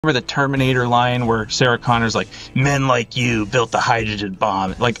Remember the Terminator line where Sarah Connor's like, men like you built the hydrogen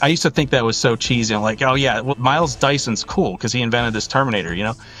bomb? Like, I used to think that was so cheesy. I'm like, oh yeah, well, Miles Dyson's cool because he invented this Terminator, you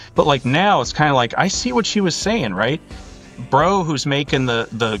know? But like now it's kind of like, I see what she was saying, right? Bro who's making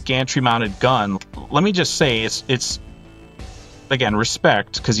the gantry mounted gun, let me just say it's again,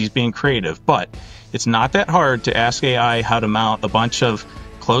 respect because he's being creative, but it's not that hard to ask AI how to mount a bunch of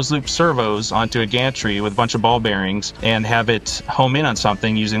closed loop servos onto a gantry with a bunch of ball bearings and have it home in on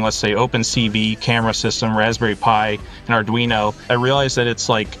something using, let's say, OpenCV, camera system, Raspberry Pi, and Arduino. I realize that it's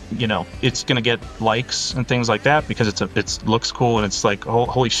like, you know, it's going to get likes and things like that because it looks cool and it's like,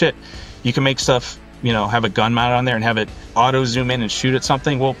 holy shit, you can make stuff, you know, have a gun mounted on there and have it auto zoom in and shoot at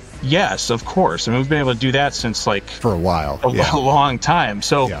something. Well, yes, of course. I mean, we've been able to do that since like for a while, a long time.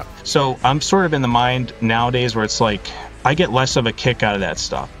 So I'm sort of in the mind nowadays where it's like, I get less of a kick out of that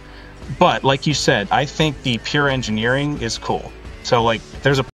stuff. But like you said, I think the pure engineering is cool. So like there's a